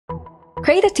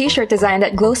Create a t-shirt design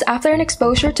that glows after an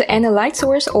exposure to any light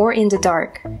source or in the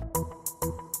dark.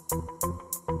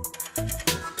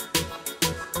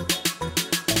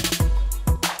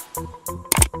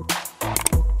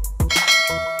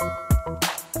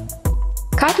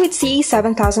 Cut with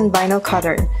CE7000 vinyl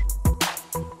cutter.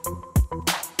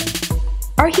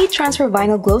 Our heat transfer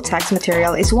vinyl Glow-Tex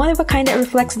material is one of a kind that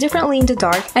reflects differently in the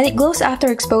dark, and it glows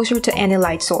after exposure to any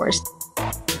light source.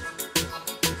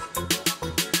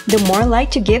 The more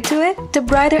light you give to it, the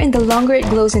brighter and the longer it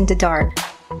glows in the dark.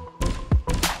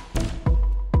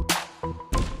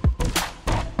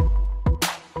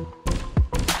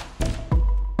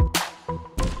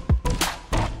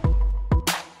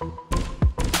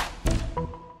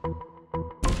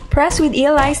 Press with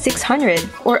ELI 600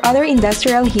 or other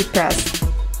industrial heat press.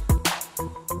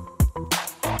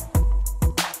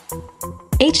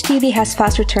 HTV has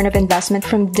fast return of investment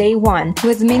from day one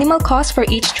with minimal cost for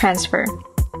each transfer.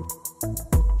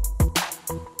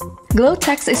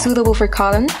 Glow-Tex is suitable for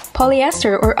cotton,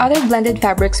 polyester, or other blended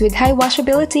fabrics with high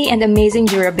washability and amazing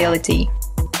durability.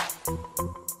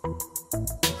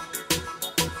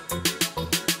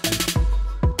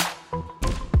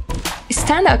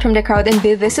 Stand out from the crowd and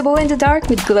be visible in the dark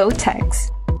with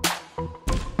Glow-Tex.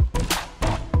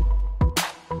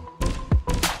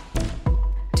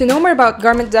 To know more about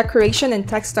garment decoration and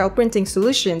textile printing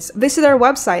solutions, visit our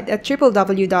website at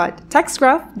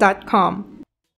www.texcraft.com.